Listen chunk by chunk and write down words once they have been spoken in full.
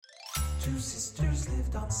Two sisters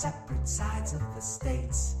lived on separate sides of the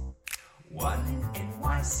states. One in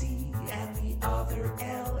NYC and the other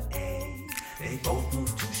LA. They both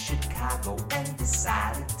moved to Chicago and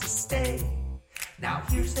decided to stay. Now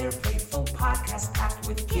here's their playful podcast packed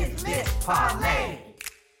with Kid Lit Parlay.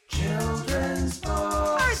 Children's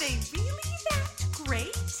books. Are they really that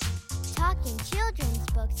great? Talking Children's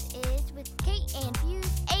Books is with Kate and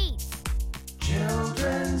Fuse 8.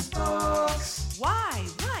 Children's books. Why,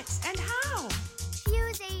 what, and how?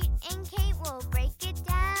 Fuse 8 and Kate will break it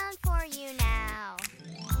down for you now.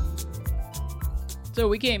 So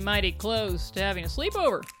we came mighty close to having a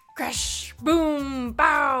sleepover. Crash, boom,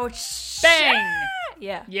 bow, Bang!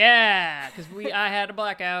 Yeah. Yeah, because I had a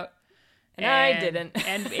blackout. And I didn't.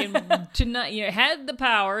 and to not, had the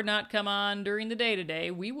power not come on during the day today,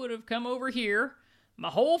 we would have come over here, my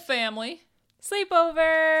whole family.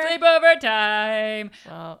 Sleepover Time.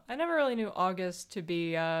 Well, I never really knew August to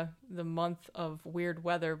be the month of weird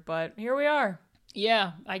weather, but here we are.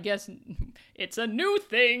 Yeah, I guess it's a new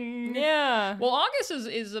thing. Yeah. Well, August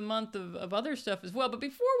is a month of other stuff as well. But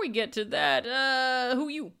before we get to that, who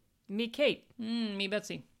you? Me, Kate. Me,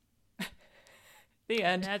 Betsy. The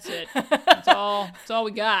end. That's it. That's all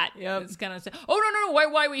we got. Yep. It's kind of. Oh no!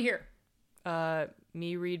 Why are we here?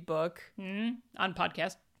 Me read book. On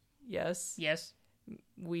podcast. Yes. Yes.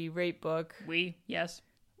 We rate book. Yes.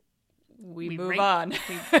 We move rate. on.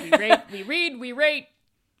 We rate. We read. We rate.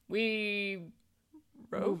 We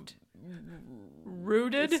Wrote.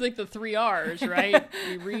 Rooted. It's like the 3 R's, right?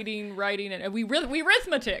 We reading, writing, and we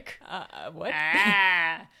arithmetic. What?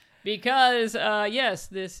 Because yes,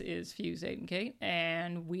 this is Fuse 8 and Kate,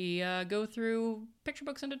 and we go through picture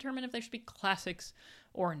books and determine if they should be classics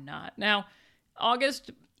or not. Now,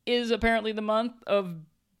 August is apparently the month of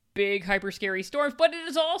big, hyper scary storms, but it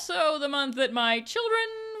is also the month that my children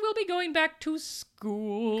will be going back to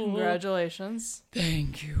school. Congratulations.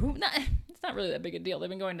 Thank you. It's not really that big a deal. They've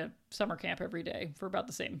been going to summer camp every day for about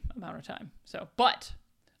the same amount of time. So, but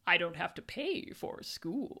I don't have to pay for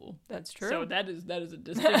school. That's true. So that is a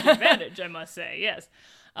distinct advantage, I must say. Yes.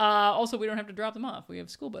 Also, we don't have to drop them off. We have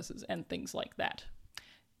school buses and things like that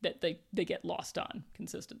they get lost on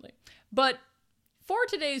consistently. But for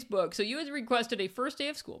today's book, so you had requested a first day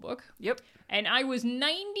of school book. Yep. And I was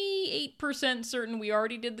 98% certain we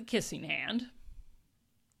already did the kissing hand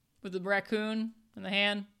with the raccoon and the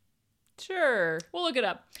hand. Sure. We'll look it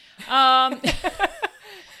up.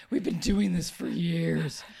 We've been doing this for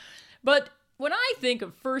years. But when I think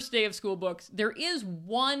of first day of school books, there is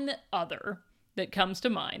one other that comes to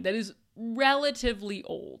mind that is relatively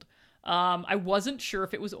old. I wasn't sure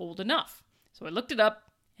if it was old enough. So I looked it up,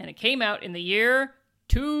 and it came out in the year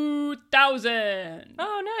 2000.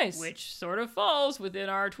 Oh, nice. Which sort of falls within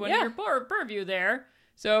our 20-year purview there.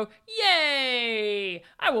 So, yay!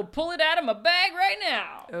 I will pull it out of my bag right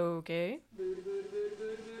now. Okay.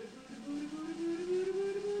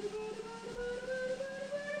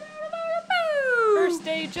 First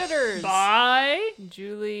Day Jitters. By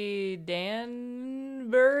Julie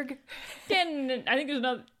Danberg. I think there's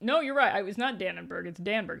another. No, you're right. It's not Dannenberg. It's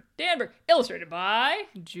Danberg. Danberg. Illustrated by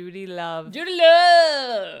Judy Love. Judy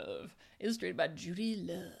Love. Illustrated by Judy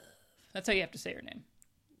Love. That's how you have to say her name.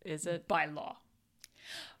 Is it? By law.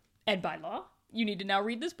 And by law, you need to now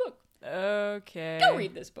read this book. Okay. Go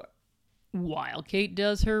read this book. While Kate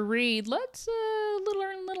does her read, let's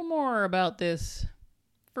learn a little more about this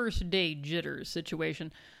first day jitters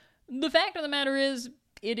situation. The fact of the matter is,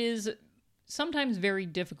 it is sometimes very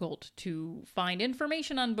difficult to find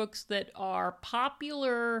information on books that are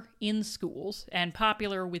popular in schools and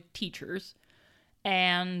popular with teachers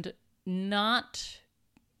and not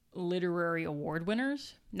literary award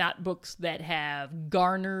winners, not books that have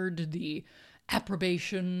garnered the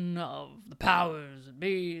approbation of the powers that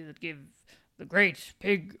be that give the great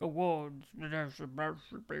big awards. The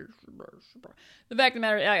fact of the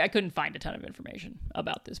matter, I couldn't find a ton of information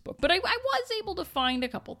about this book, but I was able to find a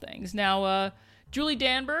couple things. Now, Julie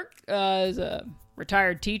Danberg is a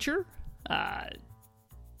retired teacher.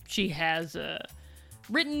 She has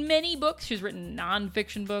written many books. She's written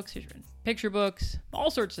nonfiction books. She's written picture books,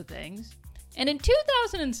 all sorts of things. And in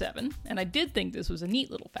 2007, and I did think this was a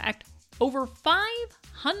neat little fact, over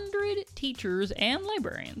 500 teachers and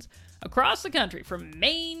librarians across the country, from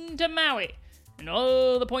Maine to Maui, and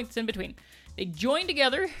all the points in between, they joined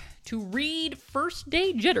together to read First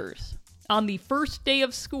Day Jitters on the first day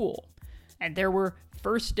of school. And there were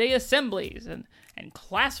first day assemblies and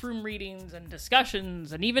classroom readings and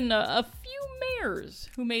discussions, and even a few mayors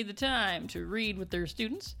who made the time to read with their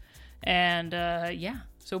students. And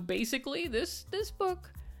so basically this book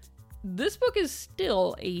is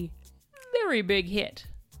still a very big hit.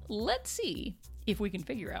 let's see if we can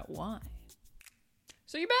figure out why.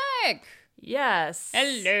 So you're back. Yes.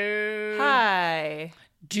 Hello. Hi.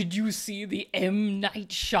 Did you see the M. Night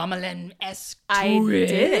Shyamalan-esque twist? I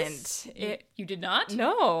didn't. You did not?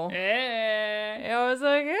 No. Eh. I was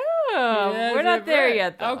like, oh, we're not there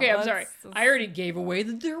yet, though. Okay, I'm sorry. I already gave away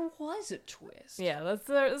that there was a twist. Yeah, let's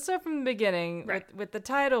start from the beginning. Right. With the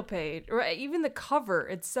title page, or even the cover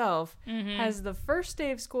itself has the first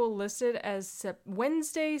day of school listed as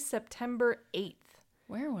Wednesday, September 8th.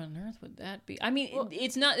 Where on earth would that be? I mean,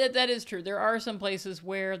 it's not that is true. There are some places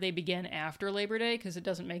where they begin after Labor Day because it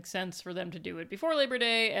doesn't make sense for them to do it before Labor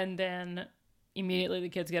Day and then immediately the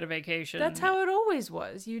kids get a vacation. That's how it always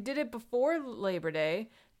was. You did it before Labor Day,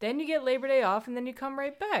 then you get Labor Day off, and then you come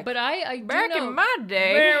right back. But I do back know, in my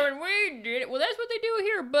day, when we did it, well, that's what they do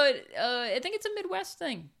here. But I think it's a Midwest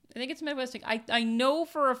thing. I know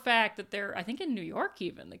for a fact that I think in New York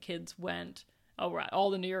even the kids went. Oh, right. All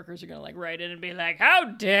the New Yorkers are going to like write in and be like, how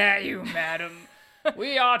dare you, madam?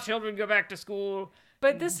 Our children go back to school.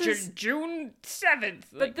 But this is June 7th.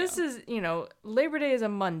 But this is, Labor Day is a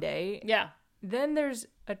Monday. Yeah. Then there's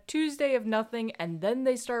a Tuesday of nothing, and then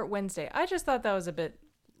they start Wednesday. I just thought that was a bit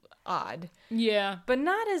odd. Yeah. But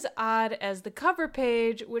not as odd as the cover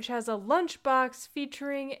page, which has a lunchbox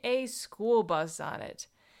featuring a school bus on it.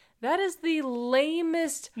 That is the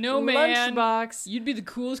lamest lunchbox. You'd be the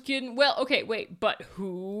coolest kid. Well, okay, wait, but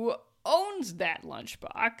who owns that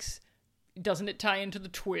lunchbox? Doesn't it tie into the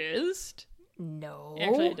twist? No.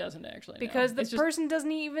 Actually, it doesn't actually. Because no. the person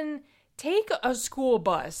doesn't even take a school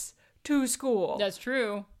bus to school. That's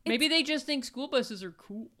true. Maybe they just think school buses are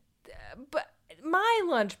cool. But my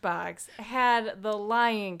lunchbox had the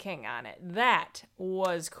Lion King on it. That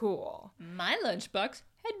was cool. My lunchbox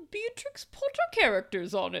had Beatrix Potter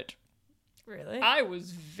characters on it. Really? I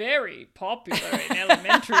was very popular in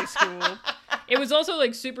elementary school. It was also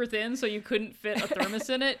like super thin, so you couldn't fit a thermos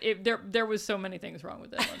in it. There was so many things wrong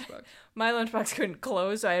with that lunchbox. My lunchbox couldn't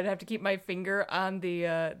close, so I'd have to keep my finger on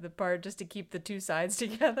the part just to keep the two sides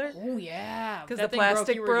together. Oh yeah, because the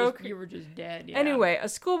plastic broke. You were just dead. Yeah. Anyway, a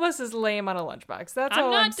school bus is lame on a lunchbox. That's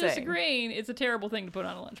all I'm saying. I'm not disagreeing. It's a terrible thing to put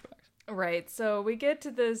on a lunchbox. Right. So we get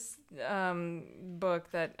to this book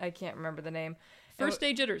that I can't remember the name. First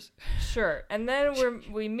Day Jitters. Sure. And then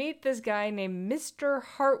we meet this guy named Mr.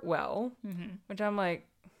 Hartwell, which I'm like,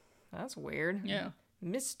 that's weird. Yeah.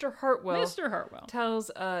 Mr. Hartwell. Mr. Hartwell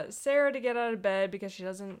tells Sarah to get out of bed because she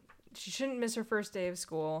shouldn't miss her first day of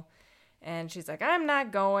school. And she's like, I'm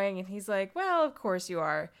not going. And he's like, well, of course you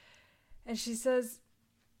are. And she says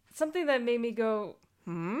something that made me go,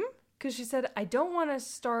 because she said, I don't want to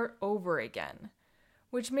start over again.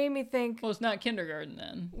 Which made me think... Well, it's not kindergarten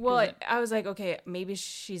then. Well, I was like, okay, maybe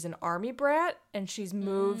she's an army brat and she's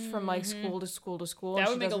moved from like school to school to school. That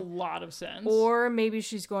would make a lot of sense. Or maybe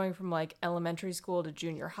she's going from like elementary school to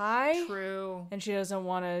junior high. True. And she doesn't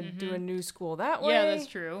want to do a new school that way. Yeah, that's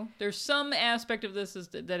true. There's some aspect of this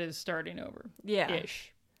that is starting over. Yeah.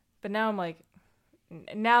 Ish. But now I'm like...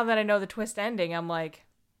 Now that I know the twist ending, I'm like...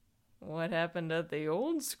 What happened at the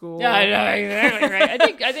old school? Yeah, I know, exactly right.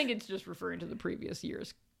 I think it's just referring to the previous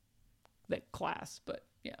year's class, but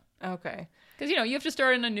yeah. Okay. Because you have to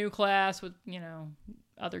start in a new class with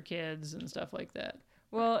other kids and stuff like that.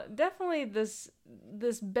 Well, definitely this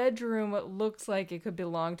bedroom looks like it could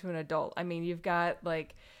belong to an adult. I mean, you've got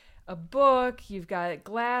like a book, you've got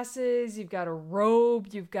glasses, you've got a robe,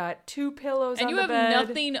 you've got two pillows on the bed. And you have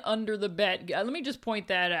nothing under the bed. Let me just point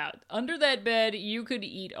that out. Under that bed, you could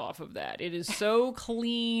eat off of that. It is so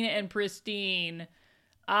clean and pristine.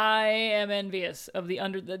 I am envious of the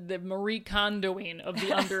Marie Kondoing of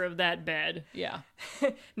the under of that bed. Yeah.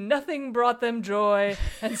 Nothing brought them joy,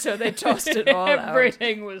 and so they tossed it all out.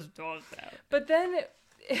 Everything was tossed out. But then,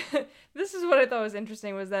 this is what I thought was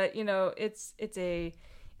interesting, was that, it's a...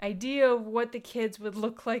 idea of what the kids would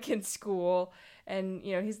look like in school. And,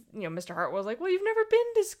 Mr. Hartwell's like, well, you've never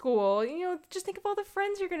been to school. Just think of all the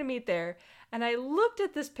friends you're going to meet there. And I looked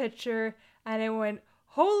at this picture and I went,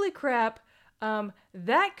 holy crap,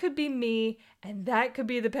 that could be me and that could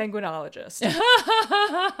be the penguinologist.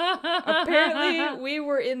 Apparently, we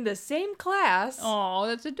were in the same class. Oh,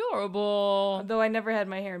 that's adorable. Though I never had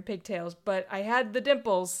my hair in pigtails, but I had the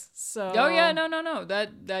dimples, so... Oh, yeah, no.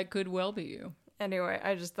 That could well be you. Anyway,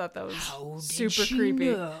 I just thought that was super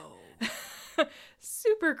creepy.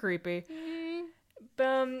 Super creepy.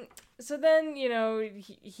 So then,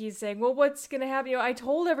 he's saying, well, what's going to happen? I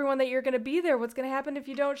told everyone that you're going to be there. What's going to happen if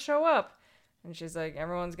you don't show up? And she's like,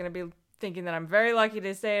 everyone's going to be thinking that I'm very lucky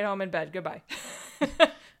to stay at home in bed. Goodbye.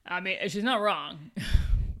 I mean, she's not wrong.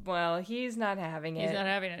 Well, he's not having it. He's not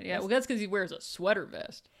having it. Yeah, well, that's because he wears a sweater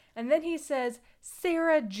vest. And then he says,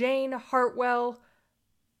 Sarah Jane Hartwell.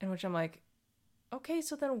 In which I'm like, okay,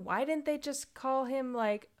 so then why didn't they just call him,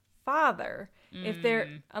 like, father? If they're,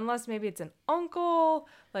 unless maybe it's an uncle,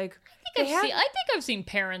 like, I think I've seen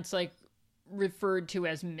parents, like, referred to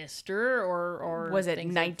as Mr. or was it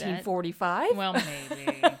things like that. 1945? Well,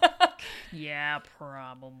 maybe. Yeah,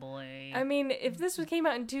 probably. I mean, if this came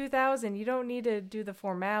out in 2000, you don't need to do the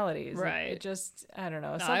formalities. Right. It just, I don't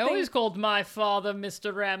know. I always called my father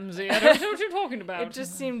Mr. Ramsey. I don't know what you're talking about. It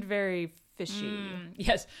just seemed very fishy.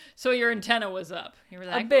 Yes. So your antenna was up. You were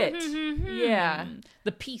like, A bit. Yeah.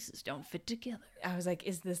 The pieces don't fit together. I was like,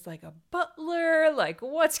 is this like a butler? Like,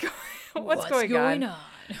 what's going on?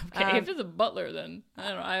 Okay, if it's a butler, then I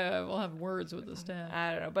don't know. I will have words with the staff.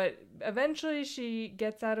 I don't know. But eventually she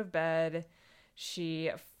gets out of bed. She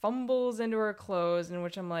fumbles into her clothes, in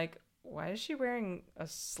which I'm like, why is she wearing a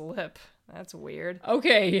slip? That's weird.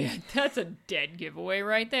 Okay, that's a dead giveaway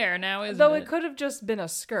right there now, isn't Though it? it could have just been a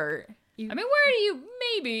skirt. I mean, where do you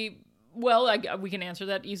maybe... Well, we can answer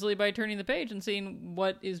that easily by turning the page and seeing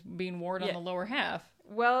what is being worn on the lower half.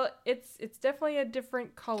 Well, it's definitely a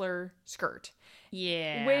different color skirt.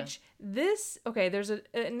 Yeah. Which there's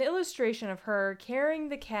an illustration of her carrying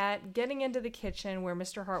the cat, getting into the kitchen where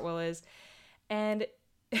Mr. Hartwell is, and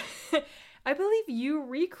I believe you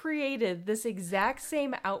recreated this exact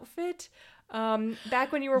same outfit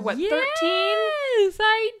back when you were, 13? Yes,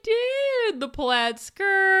 I did. The plaid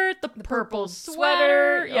skirt, the purple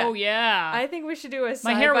sweater. Yeah. Oh, yeah. I think we should do a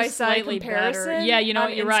My hair was side-by-side slightly comparison. better. Yeah, you know on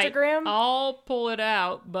what? You're Instagram. right. I'll pull it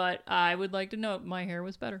out, but I would like to note my hair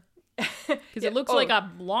was better. Because it looks like a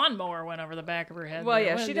lawnmower went over the back of her head. Well, there.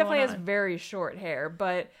 yeah, What she is definitely going has on? very short hair,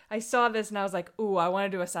 but I saw this and I was like, ooh, I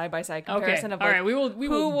want to do a side-by-side comparison of all like, right, we will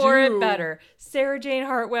who wore it better, Sarah Jane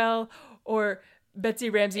Hartwell or Betsy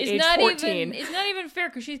Ramsey, age 14. It's not even fair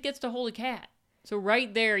because she gets to hold a cat. So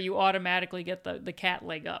right there, you automatically get the cat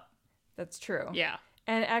leg up. That's true. Yeah.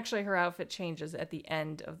 And actually, her outfit changes at the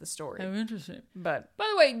end of the story. Oh, interesting. But By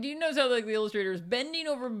the way, do you notice how like the illustrator is bending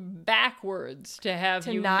over backwards to have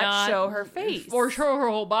To you not show her face. or show her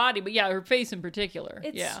whole body, but yeah, her face in particular.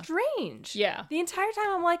 it's yeah. strange. Yeah. The entire time,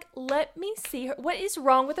 I'm like, let me see her. What is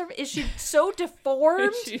wrong with her? Is she so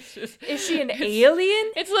deformed? She's just- Is she an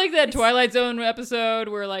alien? It's like that Twilight Zone episode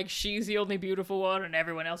where like she's the only beautiful one and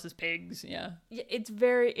everyone else is pigs. Yeah. Yeah, it's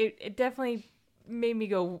very. It definitely made me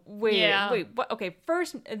go, wait, what? Okay,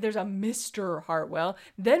 first there's a Mr. Hartwell,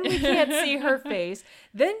 then we can't see her face,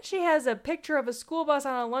 then she has a picture of a school bus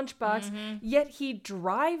on a lunchbox, yet he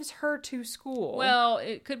drives her to school. Well,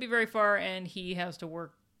 it could be very far and he has to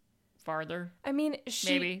work farther. I mean, she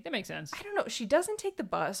Maybe. That makes sense. I don't know. She doesn't take the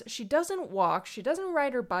bus. She doesn't walk. She doesn't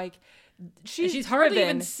ride her bike. And She's hardly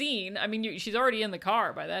driven. even seen. I mean, she's already in the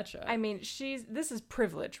car by that shot. I mean, this is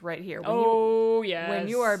privilege right here. yes. When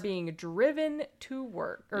you are being driven to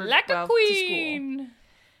work or like a to school. queen.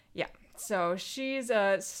 Yeah. So she's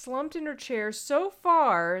slumped in her chair so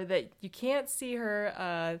far that you can't see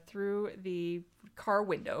her through the car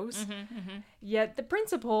windows. Yet the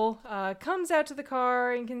principal comes out to the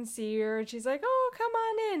car and can see her, and she's like, "Oh, come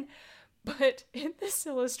on in." But in this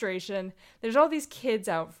illustration, there's all these kids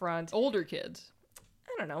out front. Older kids.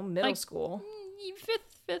 I don't know, middle Like, school.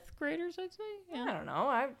 Fifth graders, I'd say. Yeah. I don't know.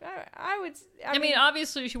 I would. I mean,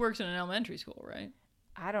 obviously she works in an elementary school, right?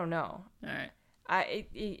 I don't know. All right.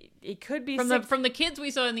 It could be From the kids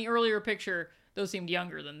we saw in the earlier picture, those seemed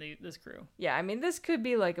younger than this crew. Yeah, I mean, this could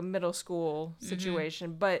be like a middle school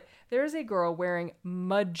situation, but there's a girl wearing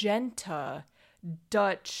magenta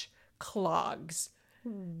Dutch clogs.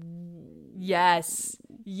 Yes.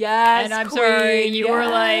 And I'm sorry, queen, you were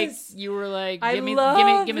like, I give me love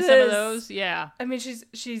some of this. those. Yeah. I mean,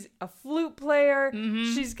 she's a flute player.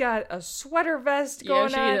 She's got a sweater vest Yeah, going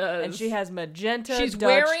she on, does. and she has magenta. She's Dutch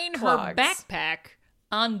wearing clogs. her backpack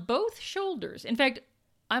on both shoulders. In fact,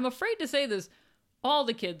 I'm afraid to say this. All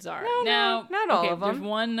the kids are. No, now, not all of There's them.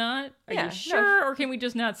 one not. Are Yeah, you no. sure? Or can we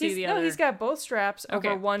just not see the other? No, he's got both straps Okay.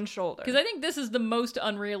 over one shoulder. Because I think this is the most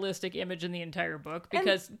unrealistic image in the entire book.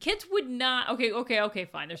 Because kids would not. Okay,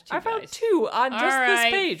 fine. There's two I found guys. two on just All this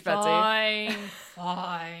right, page, Betsy.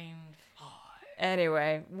 Fine.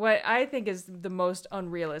 Anyway, what I think is the most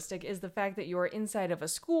unrealistic is the fact that you're inside of a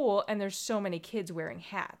school and there's so many kids wearing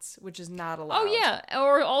hats, which is not allowed. Oh yeah.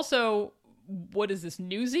 Or also, what is this?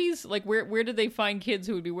 Newsies? Like where did they find kids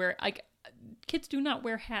who would be wearing like? Kids do not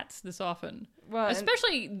wear hats this often. Well, and-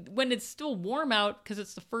 especially when it's still warm out because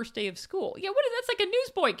it's the first day of school. Yeah, that's like a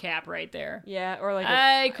newsboy cap right there. Yeah, or like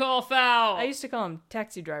I call foul. I used to call them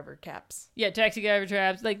taxi driver caps. Yeah, taxi driver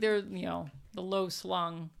traps. Like they're the low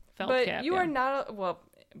slung felt But cap. you yeah. are not, well,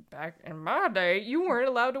 back in my day, you weren't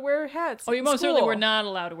allowed to wear hats. Oh, you in most certainly school. were not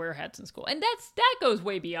allowed to wear hats in school. And that goes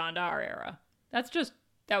way beyond our era.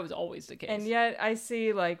 That was always the case. And yet I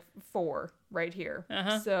see like 4 right here.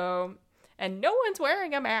 Uh-huh. So, and no one's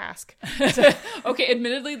wearing a mask. Okay,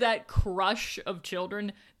 admittedly, that crush of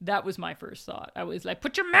children, that was my first thought. I was like,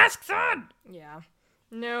 put your masks on! Yeah.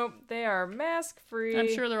 No, they are mask free.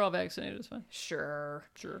 I'm sure they're all vaccinated. It's fine. Sure.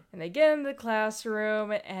 Sure. And they get into the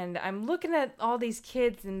classroom, and I'm looking at all these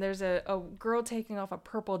kids, and there's a girl taking off a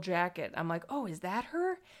purple jacket. I'm like, oh, is that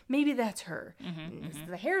her? Maybe that's her.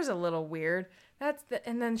 The hair's a little weird.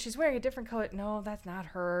 And then she's wearing a different color. No, that's not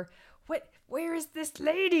her. Where is this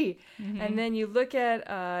lady? And then you look at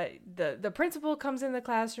the principal comes in the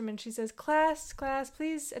classroom, and she says, class,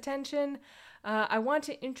 please, attention. I want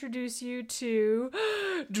to introduce you to,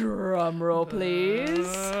 drum roll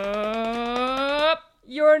please,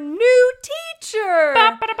 your new teacher,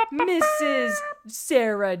 Mrs.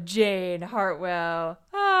 Sarah Jane Hartwell.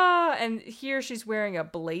 And here she's wearing a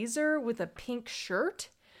blazer with a pink shirt,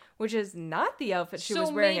 which is not the outfit she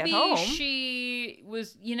was wearing at home. So maybe she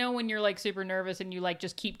was, when you're like super nervous and you like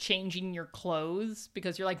just keep changing your clothes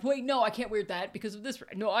because you're like, wait, no, I can't wear that because of this.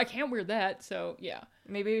 No, I can't wear that. So yeah.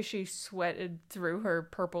 Maybe she sweated through her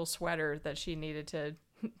purple sweater that she needed to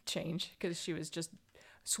change because she was just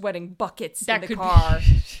sweating buckets in the car,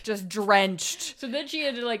 just drenched. So then she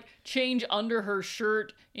had to like change under her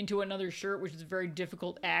shirt into another shirt, which is a very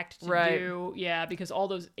difficult act to do. Yeah, because all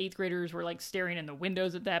those 8th graders were like staring in the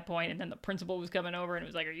windows at that point, and then the principal was coming over and it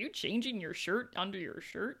was like, "Are you changing your shirt under your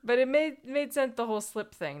shirt?" But it made sense, the whole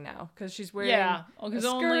slip thing now, because she's wearing because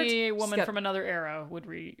only a woman from another era would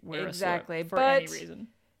wear a slip for any reason.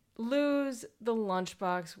 Lose the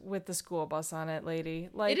lunchbox with the school bus on it, lady.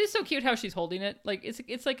 Like, it is so cute how she's holding it. Like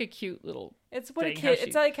it's like a cute little. It's what thing, a kid.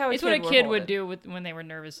 It's like how a kid would do when they were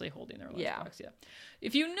nervously holding their lunchbox. Yeah.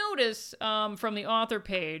 If you notice from the author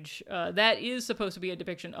page, that is supposed to be a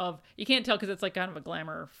depiction of. You can't tell because it's like kind of a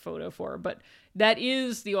glamour photo for her, but that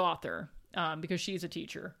is the author because she's a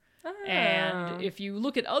teacher. And if you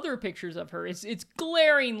look at other pictures of her, it's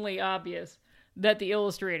glaringly obvious that the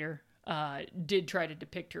illustrator did try to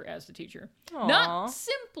depict her as the teacher. Aww. Not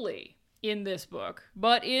simply in this book,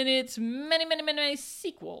 but in its many, many, many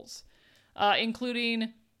sequels,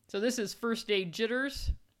 including, so this is First Day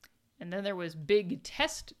Jitters, and then there was Big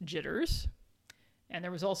Test Jitters, and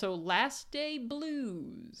there was also Last Day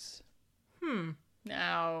Blues.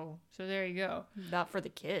 Now, so there you go. Not for the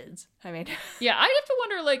kids. I mean, yeah, I'd have to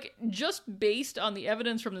wonder, like, just based on the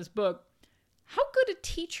evidence from this book, how good a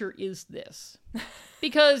teacher is this?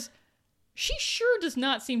 Because she sure does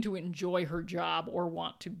not seem to enjoy her job or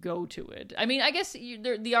want to go to it. I mean, I guess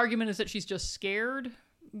the argument is that she's just scared.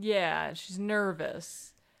 Yeah, she's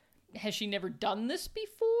nervous. Has she never done this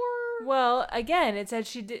before? Well, again, it said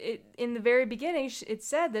in the very beginning, it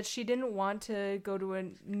said that she didn't want to go to a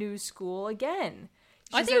new school again.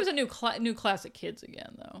 I think it was a new class of kids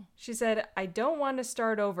again, though. She said, I don't want to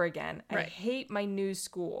start over again. Right. I hate my new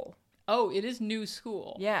school. Oh, it is new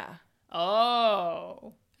school. Yeah.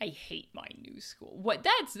 Oh, I hate my new school. What?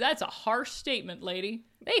 That's a harsh statement, lady.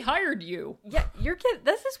 They hired you. Yeah, your kid.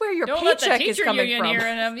 This is where your Don't let the paycheck is teacher coming union from. here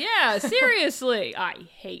and yeah, seriously, I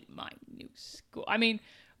hate my new school. I mean,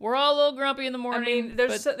 we're all a little grumpy in the I morning. mean,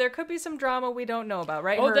 there could be some drama we don't know about,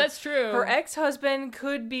 right? Oh, that's true. Her ex-husband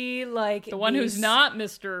could be like the one who's not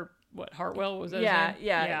Mr. Hartwell was that?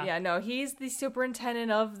 Yeah. No, he's the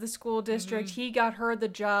superintendent of the school district. Mm-hmm. He got her the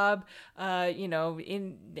job.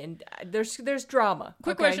 There's drama.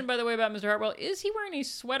 Quick question, by the way, about Mr. Hartwell: is he wearing a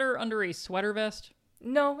sweater under a sweater vest?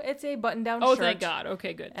 No, it's a button-down shirt. Oh, thank God.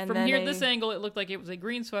 Okay, good. And From here, this angle, it looked like it was a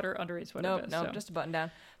green sweater under a sweater vest. No, so. just a button-down.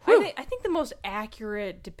 Whew. I think the most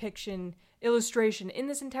accurate illustration in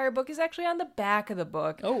this entire book is actually on the back of the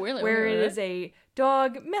book. Oh, really? Where Really? it is a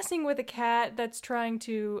dog messing with a cat that's trying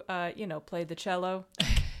to, play the cello.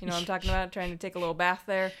 You know what I'm talking about? Trying to take a little bath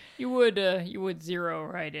there. You would zero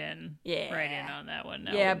right in. Yeah. Right in on that one.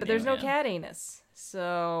 Now, Yeah, but there's no cat. cattiness.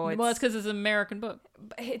 So it's, Well, it's because it's an American book.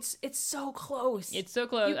 it's so close. It's so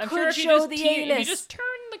close. You I'm could sure if you show just the if you anus. just turn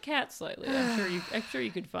the cat slightly, I'm sure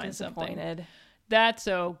you could find something. Disappointed. That's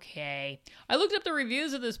okay. I looked up the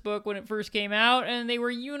reviews of this book when it first came out, and they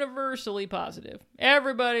were universally positive.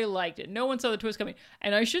 Everybody liked it. No one saw the twist coming.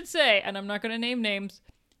 And I should say, and I'm not going to name names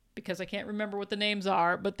because I can't remember what the names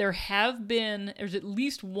are, but there's at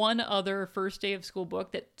least one other first day of school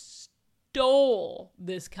book that stole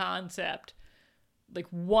this concept. Like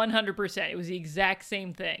 100%. It was the exact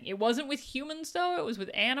same thing. It wasn't with humans, though. It was with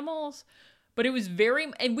animals. But it was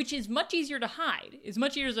which is much easier to hide. It's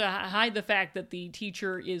much easier to hide the fact that the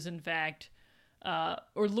teacher is, in fact,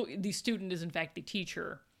 the student is in fact the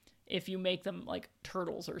teacher if you make them like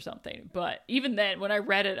turtles or something. But even then, when I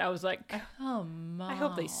read it, I was like, come on. I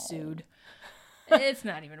hope they sued. It's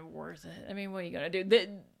not even worth it. I mean, what are you going to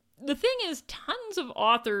do? The thing is, tons of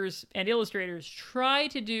authors and illustrators try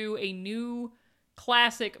to do a new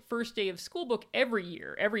classic first day of school book every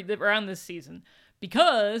year, around this season,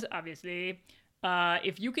 because obviously,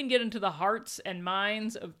 if you can get into the hearts and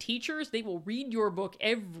minds of teachers, they will read your book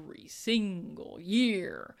every single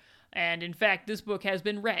year. And in fact, this book has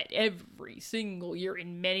been read every single year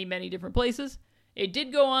in many, many different places. It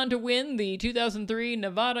did go on to win the 2003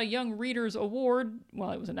 Nevada Young Readers Award.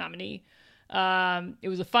 Well, it was a nominee. It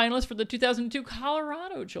was a finalist for the 2002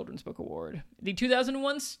 Colorado Children's Book Award, the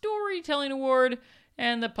 2001 Storytelling Award,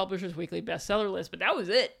 and the Publishers Weekly bestseller list. But that was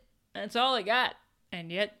it. That's all I got.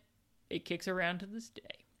 And yet, it kicks around to this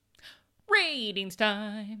day. Ratings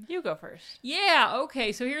time. You go first. Yeah,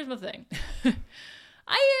 okay, so here's my thing.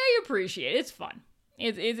 I appreciate it. It's fun.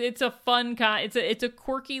 It's a fun it's a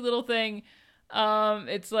quirky little thing.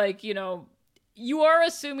 It's like, you are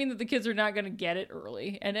assuming that the kids are not going to get it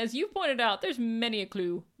early. And as you pointed out, there's many a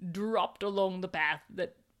clue dropped along the path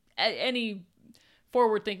that any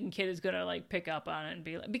forward-thinking kid is going to like pick up on it and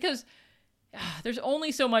be like, because there's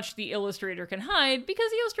only so much the illustrator can hide,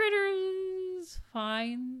 because the illustrator is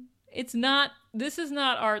fine. This is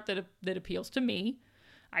not art that appeals to me.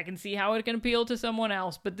 I can see how it can appeal to someone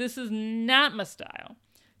else, but this is not my style.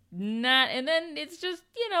 And then it's just,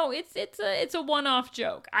 it's a one-off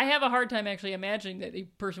joke. I have a hard time actually imagining that a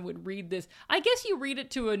person would read this. I guess you read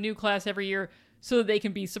it to a new class every year so that they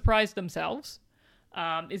can be surprised themselves,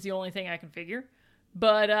 is the only thing I can figure.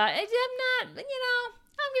 But I'm giving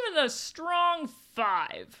it a strong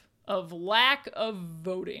 5 of lack of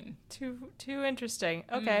voting. Too interesting.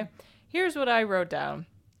 Okay. Here's what I wrote down.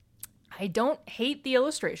 I don't hate the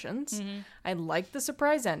illustrations. Mm-hmm. I like the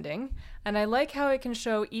surprise ending, and I like how it can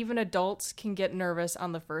show even adults can get nervous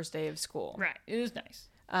on the first day of school. Right. It is nice.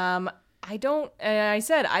 I don't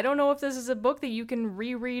know if this is a book that you can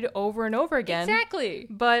reread over and over again. Exactly.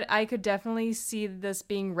 But I could definitely see this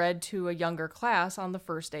being read to a younger class on the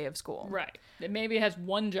first day of school. Right. Maybe it has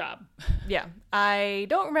one job. Yeah. I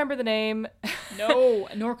don't remember the name. No,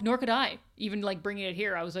 nor could I. Even like bringing it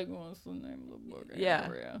here, I was like, what's the name of the book? Yeah.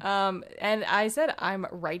 And I said I'm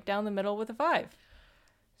right down the middle with a 5.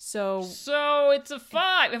 So it's a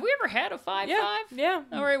 5. Have we ever had a 5-5? Yeah.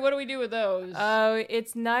 All right, what do we do with those?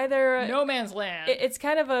 It's neither No Man's Land. It's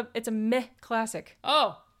kind of it's a meh classic.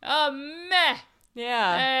 Oh, a meh.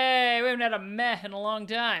 Yeah. Hey, we haven't had a meh in a long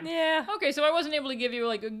time. Yeah. Okay, so I wasn't able to give you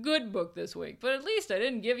like a good book this week, but at least I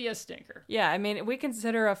didn't give you a stinker. Yeah, I mean, we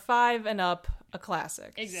consider a 5 and up a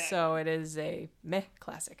classic. Exactly. So it is a meh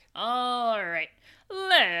classic. All right.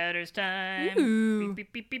 Letters time. Ooh.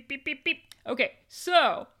 Beep, beep, beep, beep, beep, beep. Okay,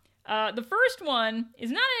 so the first one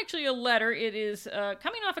is not actually a letter. It is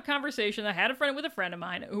coming off a conversation I had with a friend of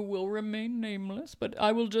mine who will remain nameless, but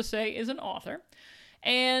I will just say is an author.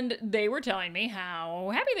 And they were telling me how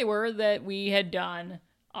happy they were that we had done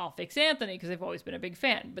I'll Fix Anthony, because they've always been a big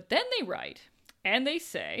fan. But then they write, and they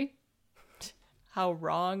say how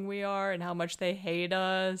wrong we are and how much they hate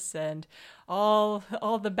us and all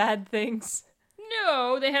the bad things.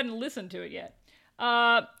 No, they hadn't listened to it yet.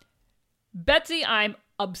 Betsy, I'm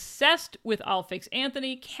obsessed with I'll Fix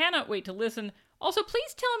Anthony. Cannot wait to listen. Also,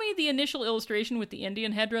 please tell me the initial illustration with the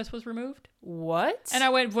Indian headdress was removed. What? And I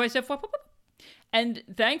went voice F. And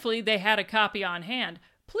thankfully, they had a copy on hand.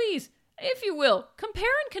 Please, if you will,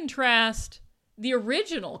 compare and contrast the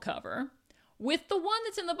original cover with the one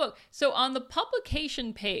that's in the book. So on the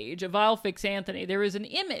publication page of I'll Fix Anthony, there is an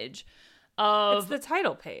image of... It's the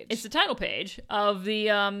title page. It's the title page of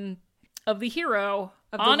the hero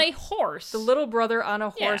on a horse. The little brother on a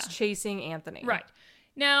horse chasing Anthony. Right.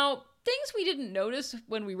 Now, things we didn't notice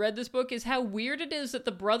when we read this book is how weird it is that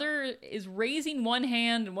the brother is raising one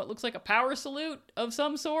hand in what looks like a power salute of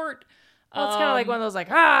some sort. Well, it's kind of like one of those I'm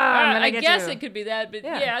gonna I get guess you. it could be that, but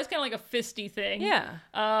yeah, it's kind of like a fisty thing. Yeah.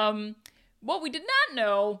 What we did not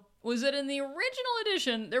know was that in the original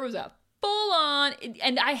edition, there was a full-on,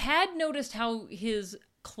 and I had noticed how his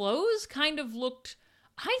clothes kind of looked...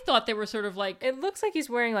 I thought they were sort of like... It looks like he's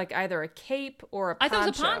wearing like either a cape or a poncho. I thought it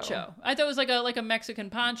was a poncho. I thought it was like a Mexican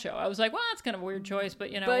poncho. I was like, well, that's kind of a weird choice,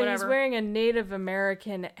 but but whatever. He's wearing a Native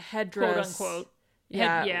American headdress. Quote unquote.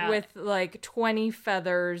 Yeah, with like 20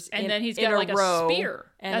 feathers and in, then he's in got a like row a spear.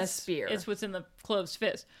 And a spear. It's what's in the closed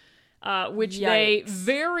fist, which Yikes. they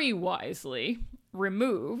very wisely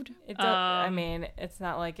removed. It does, I mean, it's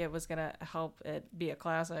not like it was gonna help it be a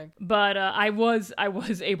classic. But I was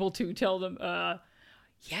able to tell them,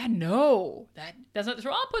 Yeah, no, that's not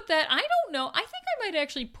true. I'll put that. I don't know. I think I might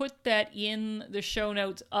actually put that in the show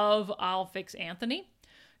notes of I'll Fix Anthony,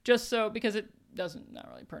 just so, because it doesn't, not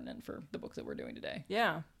really pertinent for the book that we're doing today.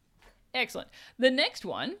 Yeah. Excellent. The next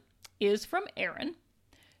one is from Erin.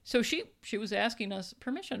 So she was asking us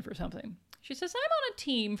permission for something. She says, I'm on a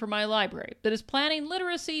team for my library that is planning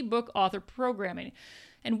literacy book author programming,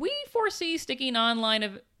 and we foresee sticking to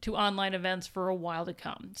online events for a while to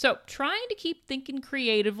come. So trying to keep thinking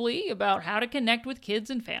creatively about how to connect with kids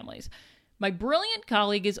and families. My brilliant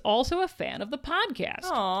colleague is also a fan of the podcast.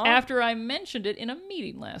 Aww. After I mentioned it in a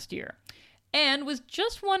meeting last year, and was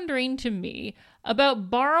just wondering to me about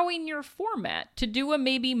borrowing your format to do a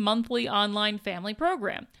maybe monthly online family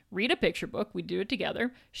program. Read a picture book, we do it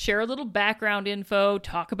together, share a little background info,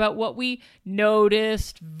 talk about what we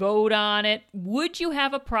noticed, vote on it. Would you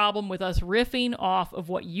have a problem with us riffing off of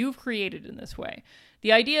what you've created in this way?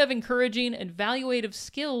 The idea of encouraging evaluative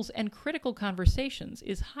skills and critical conversations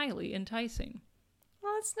is highly enticing.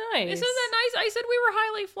 Well, that's nice. Isn't that nice? I said we were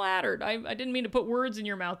highly flattered. I didn't mean to put words in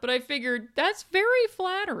your mouth, but I figured that's very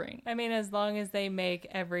flattering. I mean, as long as they make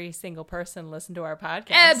every single person listen to our podcast.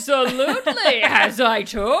 Absolutely, as I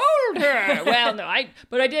told her. Well, no,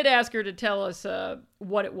 but I did ask her to tell us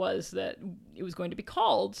what it was that it was going to be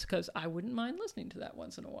called, because I wouldn't mind listening to that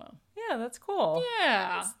once in a while. Yeah, that's cool.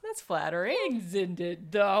 Yeah. That's flattering. Isn't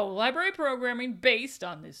it, though? Library programming based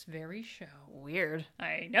on this very show. Weird.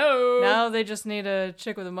 I know. Now they just need a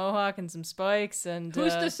chick with a mohawk and some spikes and...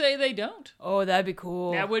 Who's to say they don't? Oh, that'd be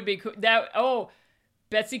cool. That would be cool.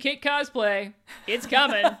 Betsy Kate cosplay. It's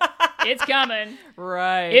coming. It's coming.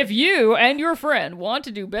 Right. If you and your friend want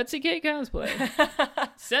to do Betsy Kate cosplay,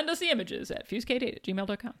 send us the images at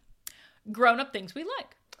fusekate8@gmail.com. Grown-up things we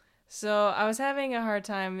like. So I was having a hard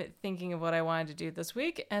time thinking of what I wanted to do this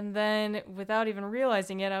week, and then without even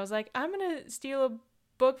realizing it, I was like, I'm gonna steal a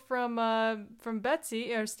book from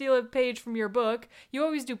Betsy, or steal a page from your book. You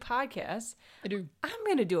always do podcasts. I do. I'm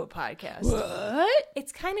gonna do a podcast. What?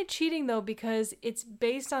 It's kind of cheating though, because it's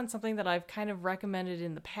based on something that I've kind of recommended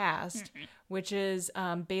in the past, which is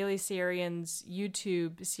Bailey Sarian's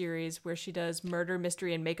YouTube series where she does Murder,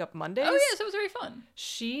 Mystery, and Makeup Mondays. Oh, yes, it was very fun.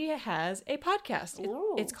 She has a podcast.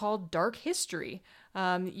 Ooh. It's called Dark History.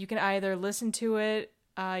 You can either listen to it,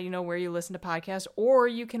 where you listen to podcasts, or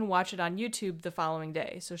you can watch it on YouTube the following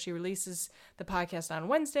day. So she releases the podcast on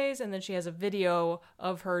Wednesdays, and then she has a video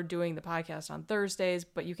of her doing the podcast on Thursdays,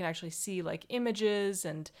 but you can actually see like images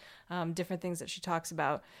and different things that she talks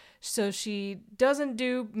about. So she doesn't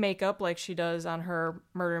do makeup like she does on her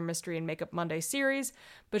Murder, Mystery, and Makeup Monday series,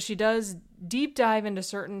 but she does deep dive into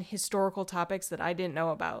certain historical topics that I didn't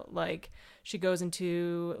know about. Like she goes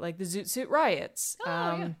into like the Zoot Suit riots,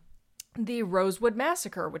 the Rosewood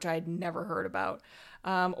Massacre, which I had never heard about,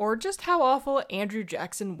 or just how awful Andrew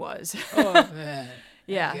Jackson was. Oh, man.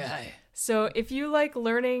 Yeah. Guy. So if you like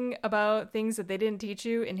learning about things that they didn't teach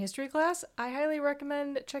you in history class, I highly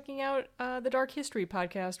recommend checking out the Dark History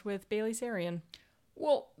podcast with Bailey Sarian.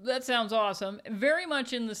 Well, that sounds awesome. Very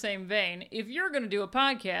much in the same vein. If you're going to do a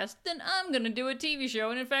podcast, then I'm going to do a TV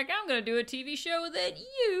show. And in fact, I'm going to do a TV show that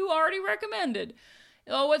you already recommended.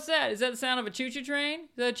 Oh, what's that? Is that the sound of a choo-choo train?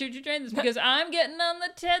 Is that a choo-choo train? That's because I'm getting on the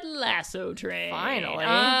Ted Lasso train. Finally.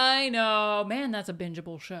 I know. Man, that's a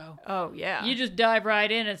bingeable show. Oh, yeah. You just dive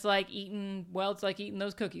right in. It's like eating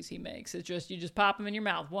those cookies he makes. It's just, you just pop them in your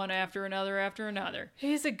mouth, one after another.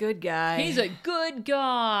 He's a good guy. He's a good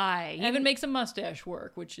guy. He even makes a mustache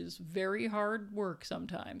work, which is very hard work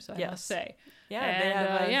sometimes, I must say. Yeah,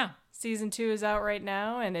 and, they have Season 2 is out right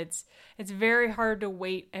now, and it's very hard to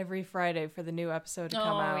wait every Friday for the new episode to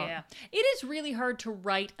come out. Oh, yeah. It is really hard to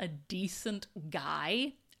write a decent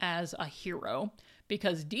guy as a hero,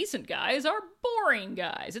 because decent guys are boring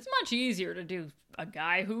guys. It's much easier to do a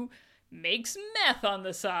guy who makes meth on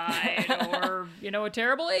the side or, a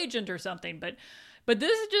terrible agent or something. But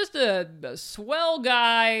this is just a swell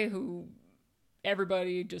guy who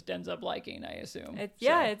everybody just ends up liking, I assume.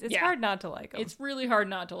 It's hard not to like him. It's really hard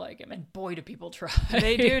not to like him. And boy, do people try.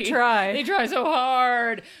 They do try. They try so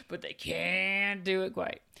hard, but they can't do it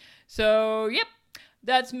quite. So, yep,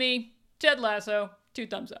 that's me. Ted Lasso, 2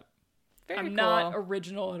 thumbs up. Very cool. Not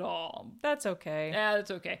original at all. That's okay. Yeah, that's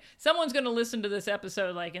okay. Someone's going to listen to this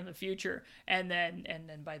episode like in the future, and then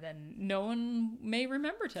by then no one may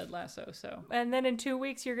remember Ted Lasso. So. And then in 2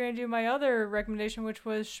 weeks you're going to do my other recommendation, which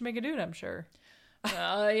was Schmigadoon, I'm sure.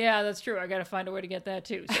 Yeah, that's true. I got to find a way to get that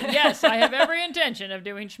too. So yes, I have every intention of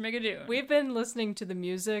doing Schmigadoon. We've been listening to the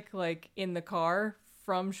music like in the car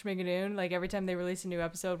from Schmigadoon. Like every time they release a new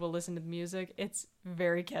episode, we'll listen to the music. It's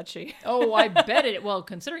very catchy. Oh, I bet it. Well,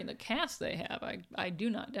 considering the cast they have, I do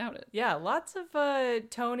not doubt it. Yeah, lots of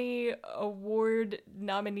Tony Award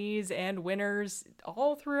nominees and winners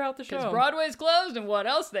all throughout the show. Because Broadway's closed, and what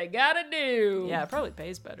else they gotta do? Yeah, it probably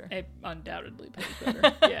pays better. It undoubtedly pays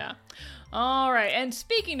better. Yeah. All right. And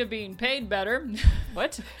speaking of being paid better,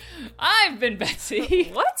 What? I've been Betsy.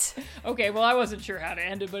 What? Okay. Well, I wasn't sure how to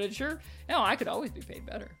end it, but it sure. No, I could always be paid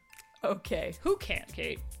better. Okay. Who can't,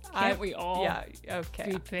 Kate? Can't we all? Yeah,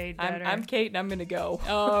 okay. Be paid better? I'm Kate and I'm gonna go.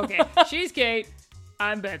 Oh, okay. She's Kate.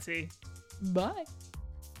 I'm Betsy. Bye.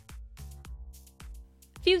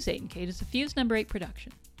 Fuse 8 and Kate is a Fuse number 8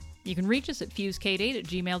 production. You can reach us at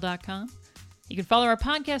fusekate8@gmail.com. You can follow our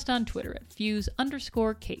podcast on Twitter at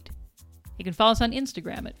Fuse_Kate. You can follow us on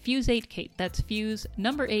Instagram at Fuse8Kate. That's Fuse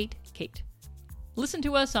number 8 Kate. Listen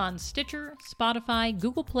to us on Stitcher, Spotify,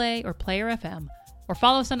 Google Play, or Player FM, or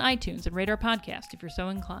follow us on iTunes and rate our podcast if you're so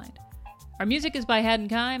inclined. Our music is by Haddon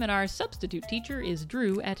Kime, and our substitute teacher is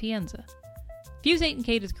Drew Atienza. Fuse 8 and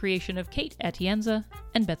Kate is a creation of Kate Atienza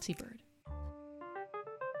and Betsy Bird.